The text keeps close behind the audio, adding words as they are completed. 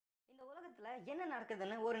என்ன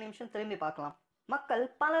நடக்குதுன்னு ஒரு நிமிஷம் திரும்பி பார்க்கலாம். மக்கள்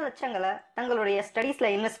பல லட்சங்களை தங்களுடைய ஸ்டடீஸ்ல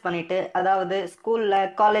இன்வெஸ்ட் பண்ணிட்டு, அதாவது ஸ்கூல்ல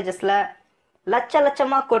காலேஜஸ்ல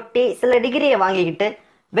லட்சமா கொட்டி சில டிகிரியை வாங்கிக்கிட்டு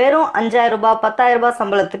வெறும் 5000 ரூபாய் 10,000 ரூபாய்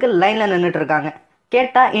சம்பளத்துக்கு லைன்ல நின்றுட்டு இருக்காங்க.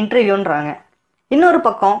 கேட்டா இன்டர்வியூன்றாங்க. இன்னொரு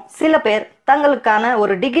பக்கம் சில பேர் தங்களுக்கான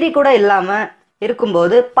ஒரு டிகிரி கூட இல்லாம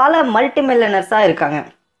இருக்கும்போது பல மல்டி மில்லியனர்ஸா இருக்காங்க.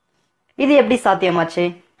 இது எப்படி சாத்தியமாச்சு?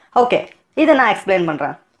 ஓகே, இதை நான் எக்ஸ்பிளைன்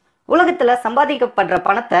பண்றேன். உலகத்துல சம்பாதிக்கப்படுற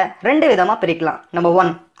பணத்தை 2 விதமா பிரிக்கலாம். Number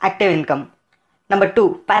 1 active income, number 2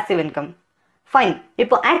 passive income. Fine,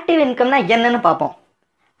 இப்போ ஆக்டிவ் இன்கம்னா என்னன்னு பார்ப்போம்.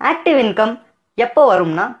 ஆக்டிவ் இன்கம் எப்போ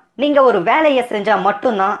வரும்னா, நீங்க ஒரு வேலையை செஞ்சா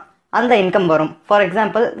மட்டும்தான் அந்த இன்கம் வரும். ஃபார்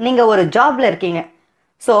எக்ஸாம்பிள், நீங்க ஒரு ஜாப்ல இருக்கீங்க.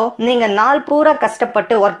 ஸோ நீங்க நாள் பூரா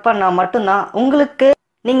கஷ்டப்பட்டு ஒர்க் பண்ணா மட்டும்தான் உங்களுக்கு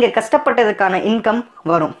நீங்க கஷ்டப்பட்டதுக்கான இன்கம்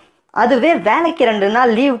வரும். அதுவே வேலைக்கு 2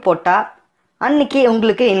 நாள் லீவ் போட்டா அன்னைக்கு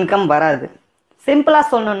உங்களுக்கு இன்கம் வராது. சிம்பிளா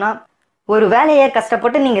சொல்லணும்னா, ஒரு வேலையை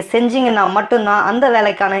கஷ்டப்பட்டு நீங்க செஞ்சீங்கன்னா மட்டும்தான் அந்த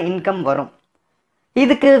வேலைக்கான இன்கம் வரும்.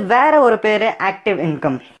 இதுக்கு வேற ஒரு பேரு ஆக்டிவ்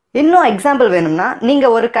இன்கம். இன்னும் எக்ஸாம்பிள் வேணும்னா, நீங்க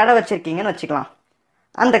ஒரு கடை வச்சிருக்கீங்கன்னு வச்சுக்கலாம்.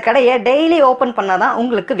 அந்த கடையை டெய்லி ஓபன் பண்ணாதான்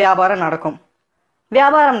உங்களுக்கு வியாபாரம் நடக்கும்.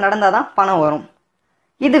 வியாபாரம் நடந்தாதான் பணம் வரும்.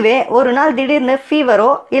 இதுவே ஒரு நாள் திடீர்னு ஃபீவரோ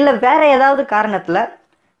இல்ல வேற ஏதாவது காரணத்துல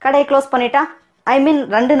கடையை க்ளோஸ் பண்ணிட்டா, ஐ மீன்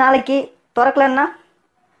 2 நாளைக்கு திறக்கலன்னா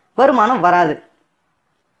வருமானம் வராது.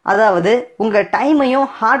 அதாவது உங்க டைமையும்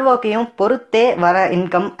ஹார்ட் ஒர்க்கையும் பொறுத்தே வர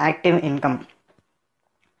இன்கம் ஆக்டிவ் இன்கம்.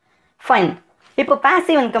 ஃபைன், இப்போ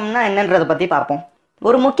பாசிவ் இன்கம்னா என்னன்றதை பத்தி பார்ப்போம்.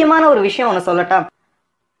 ஒரு முக்கியமான ஒரு விஷயம் ஒன்று சொல்லட்டா.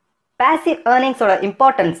 பாசிவ் ஏர்னிங்ஸோட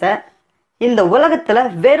இம்பார்ட்டன்ஸை இந்த உலகத்துல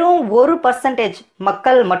வெறும் 1%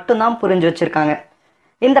 மக்கள் மட்டும்தான் புரிஞ்சு வச்சிருக்காங்க.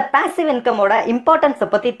 இந்த பாசிவ் இன்கமோட இம்பார்ட்டன்ஸை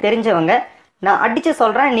பத்தி தெரிஞ்சவங்க, நான் அடிச்சு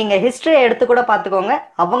சொல்றேன், நீங்க ஹிஸ்டரியை எடுத்து கூட பார்த்துக்கோங்க,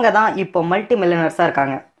 அவங்க தான் இப்போ மல்டி மில்லியனர்ஸா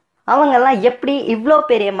இருக்காங்க. அவங்கெல்லாம் எப்படி இவ்வளோ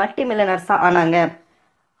பெரிய மல்டி மில்லியனர்ஸா ஆனாங்க?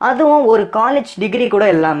 அதுவும் ஒரு காலேஜ் டிகிரி கூட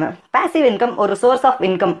இல்லாம. பாசிவ் இன்கம் ஒரு சோர்ஸ் ஆஃப்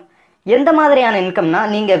இன்கம். எந்த மாதிரியான இன்கம்னா,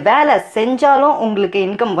 நீங்க வேலை செஞ்சாலும் உங்களுக்கு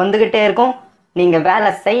இன்கம் வந்துகிட்டே இருக்கும், நீங்க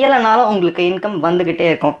வேலை செய்யலைனாலும் உங்களுக்கு இன்கம் வந்துகிட்டே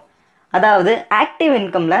இருக்கும். அதாவது ஆக்டிவ்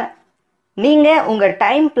இன்கம்ல நீங்க உங்க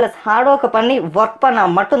டைம் பிளஸ் ஹார்ட் ஒர்க் பண்ணி ஒர்க் பண்ணா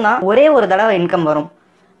மட்டும்தான் ஒரே ஒரு தடவை இன்கம் வரும்.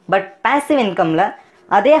 பட் பாசிவ் இன்கம்ல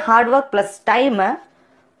அதே ஹார்ட் ஒர்க் பிளஸ் டைமை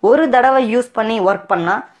ஒரு தடவை யூஸ் பண்ணி ஒர்க்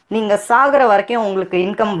பண்ணா நீங்க சாகிற வரைக்கும் உங்களுக்கு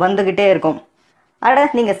இன்கம் வந்துகிட்டே இருக்கும். அட,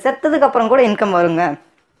 நீங்க செத்ததுக்கு அப்புறம் கூட இன்கம் வருங்க.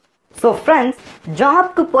 ஸோ ஃப்ரெண்ட்ஸ்,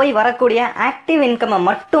 ஜாப்க்கு போய் வரக்கூடிய ஆக்டிவ் இன்கம்மை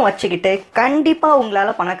மட்டும் வச்சுக்கிட்டு கண்டிப்பாக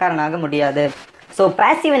உங்களால் பணக்காரனாக முடியாது. ஸோ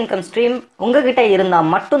பாசிவ் இன்கம் ஸ்ட்ரீம் உங்ககிட்ட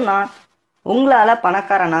இருந்தால் மட்டும்தான் உங்களால்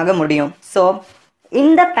பணக்காரனாக முடியும். ஸோ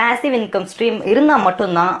இந்த பாசிவ் இன்கம் ஸ்ட்ரீம் இருந்தால்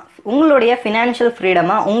மட்டும்தான் உங்களுடைய ஃபினான்ஷியல்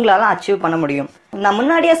ஃப்ரீடமை உங்களால் அச்சீவ் பண்ண முடியும். நான்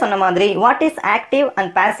முன்னாடியே சொன்ன மாதிரி what is active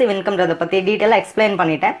and passive இன்கம்ன்றதை பற்றி டீட்டெயிலாக எக்ஸ்பிளைன்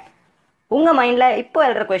பண்ணிட்டேன். உங்கள் மைண்டில் இப்போ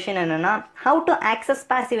எழுற கொஸ்டின் என்னன்னா, how to access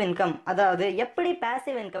passive income, அதாவது எப்படி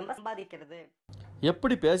பாசிவ் இன்கம் சம்பாதிக்கிறது.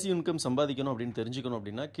 எப்படி பாசிவ் இன்கம் சம்பாதிக்கணும் அப்படின்னு தெரிஞ்சுக்கணும்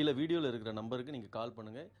அப்படின்னா, கீழே வீடியோவில் இருக்கிற நம்பருக்கு நீங்கள் கால்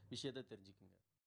பண்ணுங்கள், விஷயத்தை தெரிஞ்சுக்கோங்க.